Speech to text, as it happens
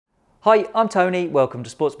Hi, I'm Tony. Welcome to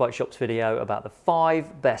Sports Bike Shop's video about the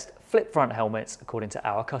 5 best flip front helmets according to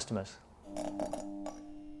our customers.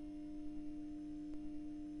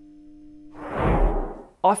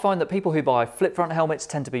 I find that people who buy flip front helmets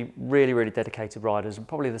tend to be really dedicated riders and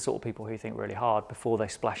probably the sort of people who think really hard before they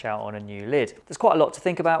splash out on a new lid. There's quite a lot to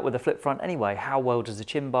think about with a flip front anyway. How well does the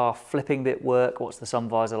chin bar flipping bit work? What's the sun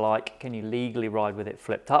visor like? Can you legally ride with it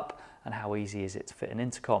flipped up? And how easy is it to fit an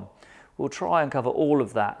intercom? We'll try and cover all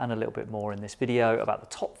of that and a little bit more in this video about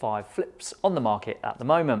the top 5 flips on the market at the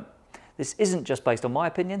moment. This isn't just based on my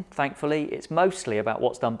opinion, thankfully, it's mostly about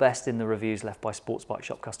what's done best in the reviews left by Sports Bike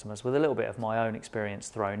Shop customers with a little bit of my own experience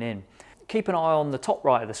thrown in. Keep an eye on the top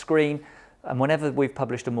right of the screen, and whenever we've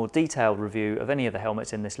published a more detailed review of any of the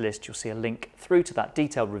helmets in this list, you'll see a link through to that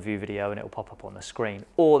detailed review video and it will pop up on the screen.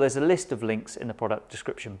 Or there's a list of links in the product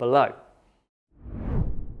description below.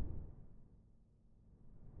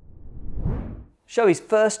 Shoei's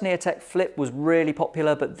first Neotec flip was really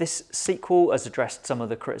popular, but this sequel has addressed some of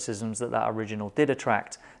the criticisms that original did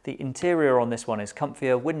attract. The interior on this one is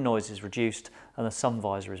comfier, wind noise is reduced, and the sun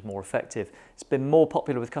visor is more effective. It's been more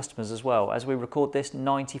popular with customers as well. As we record this,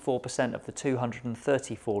 94% of the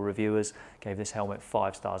 234 reviewers gave this helmet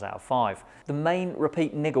 5 stars out of 5. The main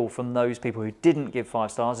repeat niggle from those people who didn't give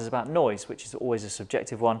 5 stars is about noise, which is always a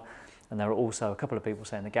subjective one. And there are also a couple of people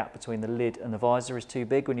saying the gap between the lid and the visor is too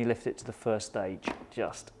big when you lift it to the first stage,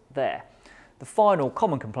 just there. The final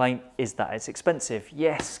common complaint is that it's expensive.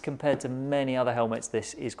 Yes, compared to many other helmets,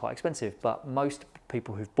 this is quite expensive, but most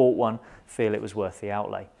people who've bought one feel it was worth the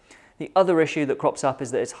outlay. The other issue that crops up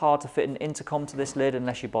is that it's hard to fit an intercom to this lid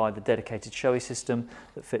unless you buy the dedicated Shoei system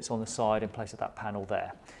that fits on the side in place of that panel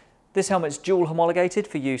there. This helmet's dual homologated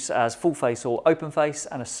for use as full face or open face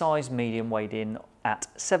and a size medium weighed in at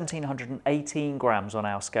 1718 grams on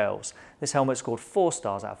our scales. This helmet scored 4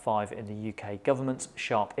 stars out of 5 in the UK government's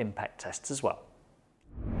sharp impact tests as well.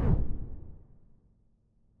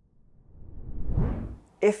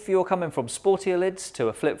 If you're coming from sportier lids to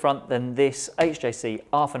a flip front, then this HJC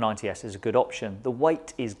R490S is a good option. The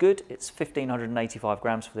weight is good, it's 1585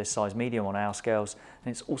 grams for this size medium on our scales,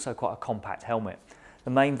 and it's also quite a compact helmet.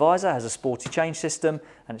 The main visor has a sporty change system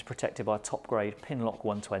and it's protected by a top grade Pinlock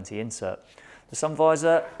 120 insert. The sun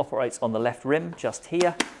visor operates on the left rim just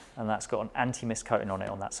here, and that's got an anti-mist coating on it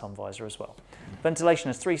on that sun visor as well. Ventilation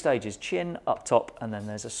has 3 stages, chin, up top, and then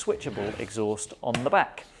there's a switchable exhaust on the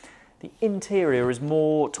back. The interior is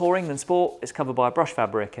more touring than sport. It's covered by a brush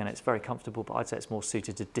fabric and it's very comfortable, but I'd say it's more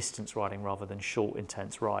suited to distance riding rather than short,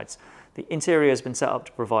 intense rides. The interior has been set up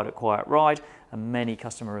to provide a quiet ride, and many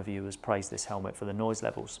customer reviewers praise this helmet for the noise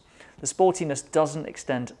levels. The sportiness doesn't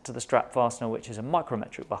extend to the strap fastener, which is a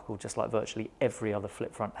micrometric buckle just like virtually every other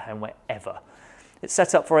flip front helmet ever. It's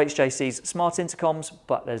set up for HJC's smart intercoms,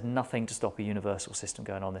 but there's nothing to stop a universal system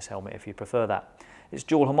going on this helmet if you prefer that. It's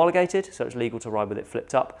dual homologated, so it's legal to ride with it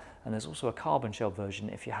flipped up, and there's also a carbon shell version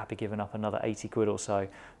if you're happy giving up another 80 quid or so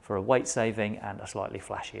for a weight saving and a slightly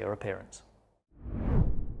flashier appearance.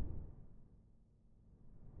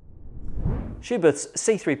 Schuberth's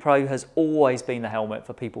C3 Pro has always been the helmet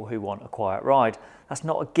for people who want a quiet ride. That's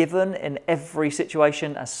not a given in every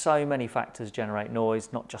situation, as so many factors generate noise,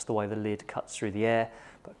 not just the way the lid cuts through the air,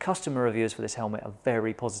 but customer reviews for this helmet are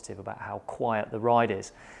very positive about how quiet the ride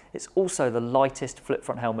is. It's also the lightest flip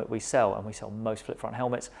front helmet we sell, and we sell most flip front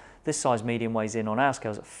helmets. This size medium weighs in on our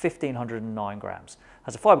scales at 1509 grams.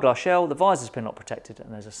 Has a fiberglass shell, the visor's Pinlock protected,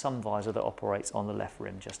 and there's a sun visor that operates on the left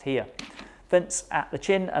rim just here. Vents at the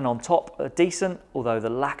chin and on top are decent, although the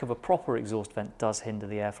lack of a proper exhaust vent does hinder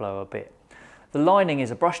the airflow a bit. The lining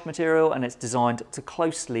is a brushed material and it's designed to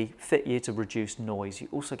closely fit you to reduce noise. You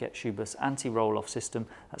also get Schuberth's anti-roll-off system.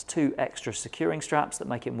 That's 2 extra securing straps that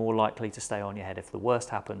make it more likely to stay on your head if the worst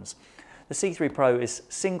happens. The C3 Pro is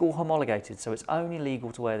single homologated, so it's only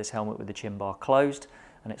legal to wear this helmet with the chin bar closed,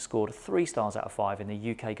 and it scored 3 stars out of 5 in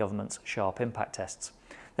the UK government's sharp impact tests.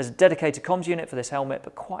 There's a dedicated comms unit for this helmet,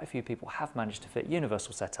 but quite a few people have managed to fit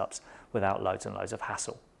universal setups without loads and loads of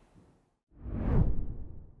hassle.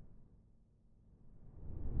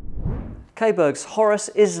 Caberg Horus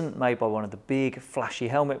isn't made by one of the big flashy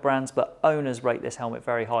helmet brands, but owners rate this helmet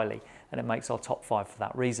very highly, and it makes our top 5 for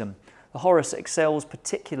that reason. The Horus excels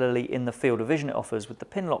particularly in the field of vision it offers, with the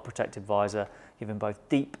Pinlock protected visor giving both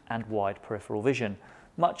deep and wide peripheral vision.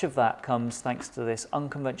 Much of that comes thanks to this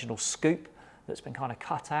unconventional scoop that's been kind of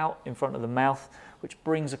cut out in front of the mouth, which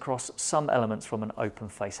brings across some elements from an open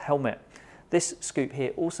face helmet. This scoop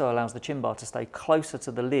here also allows the chin bar to stay closer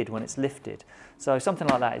to the lid when it's lifted. So something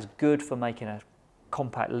like that is good for making a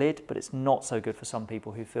compact lid, but it's not so good for some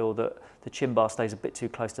people who feel that the chin bar stays a bit too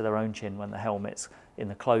close to their own chin when the helmet's in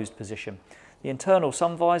the closed position. The internal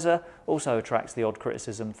sun visor also attracts the odd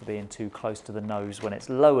criticism for being too close to the nose when it's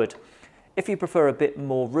lowered. If you prefer a bit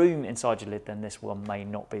more room inside your lid, then this one may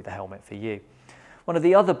not be the helmet for you. One of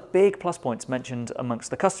the other big plus points mentioned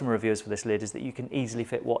amongst the customer reviewers for this lid is that you can easily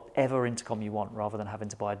fit whatever intercom you want rather than having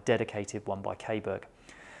to buy a dedicated one by Caberg.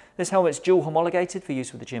 This helmet's dual homologated for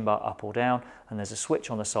use with the chin bar up or down, and there's a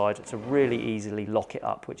switch on the side to really easily lock it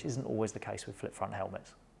up, which isn't always the case with flip front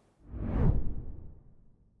helmets.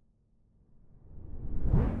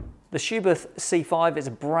 The Schuberth C5 is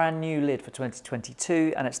a brand new lid for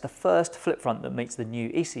 2022, and it's the first flip front that meets the new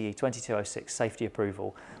ECE 2206 safety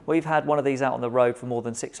approval. We've had one of these out on the road for more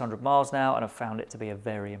than 600 miles now and have found it to be a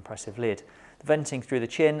very impressive lid. The venting through the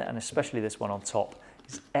chin, and especially this one on top,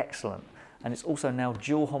 is excellent. And it's also now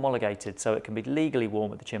dual homologated, so it can be legally worn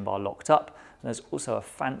with the chin bar locked up. And there's also a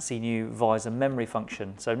fancy new visor memory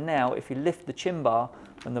function. So now if you lift the chin bar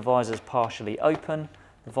when the visor is partially open,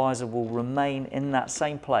 the visor will remain in that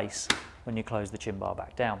same place when you close the chin bar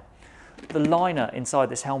back down. The liner inside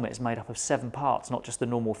this helmet is made up of 7 parts, not just the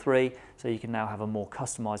normal 3, so you can now have a more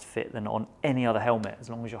customized fit than on any other helmet, as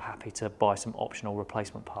long as you're happy to buy some optional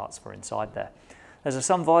replacement parts for inside there. There's a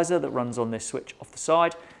sun visor that runs on this switch off the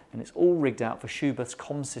side, and it's all rigged out for Schuberth's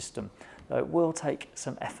comm system, though it will take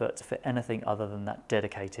some effort to fit anything other than that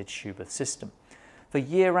dedicated Schuberth system. For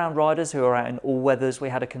year-round riders who are out in all weathers, we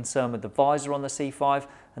had a concern with the visor on the C5,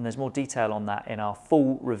 and there's more detail on that in our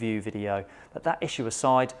full review video. But that issue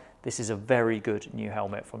aside, this is a very good new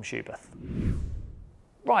helmet from Schuberth.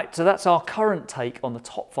 Right, so that's our current take on the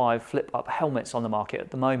top 5 flip-up helmets on the market at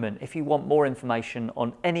the moment. If you want more information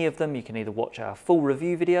on any of them, you can either watch our full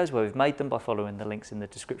review videos where we've made them by following the links in the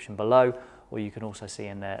description below, or you can also see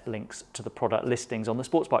in there links to the product listings on the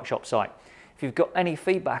Sports Bike Shop site. If you've got any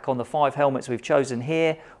feedback on the 5 helmets we've chosen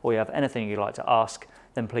here, or you have anything you'd like to ask,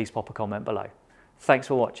 then please pop a comment below. Thanks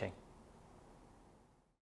for watching.